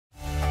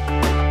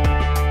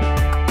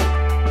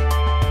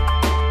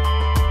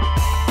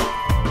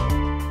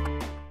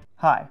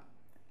Hi,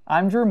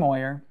 I'm Drew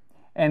Moyer,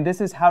 and this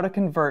is how to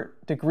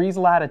convert degrees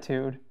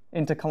latitude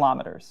into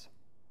kilometers.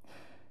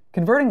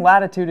 Converting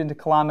latitude into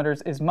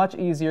kilometers is much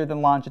easier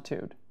than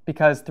longitude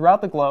because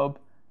throughout the globe,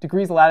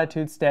 degrees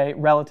latitude stay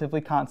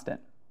relatively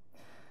constant.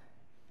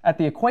 At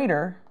the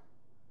equator,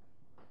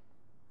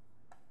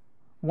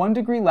 1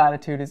 degree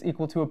latitude is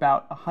equal to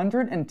about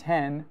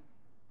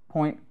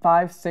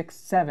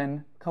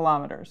 110.567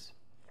 kilometers.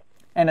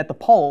 And at the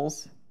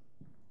poles,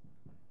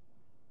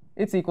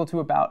 it's equal to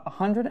about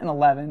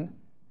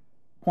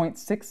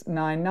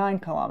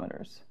 111.699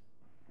 kilometers.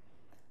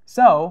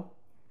 So,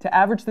 to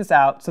average this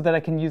out so that I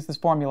can use this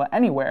formula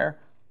anywhere,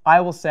 I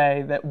will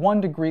say that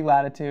 1 degree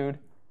latitude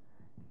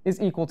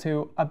is equal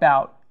to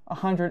about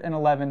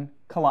 111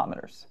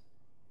 kilometers.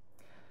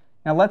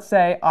 Now let's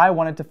say I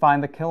wanted to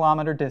find the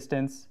kilometer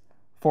distance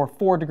for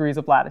 4 degrees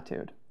of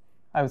latitude.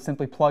 I would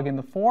simply plug in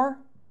the 4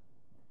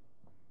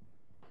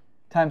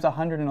 times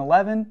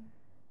 111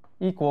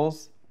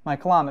 equals my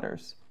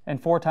kilometers. And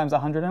 4 times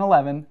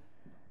 111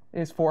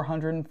 is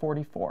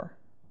 444.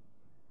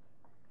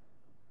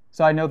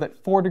 So I know that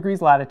 4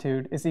 degrees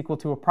latitude is equal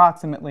to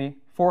approximately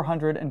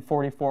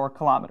 444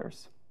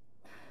 kilometers.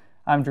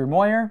 I'm Drew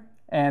Moyer,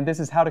 and this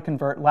is how to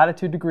convert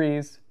latitude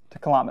degrees to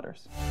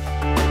kilometers.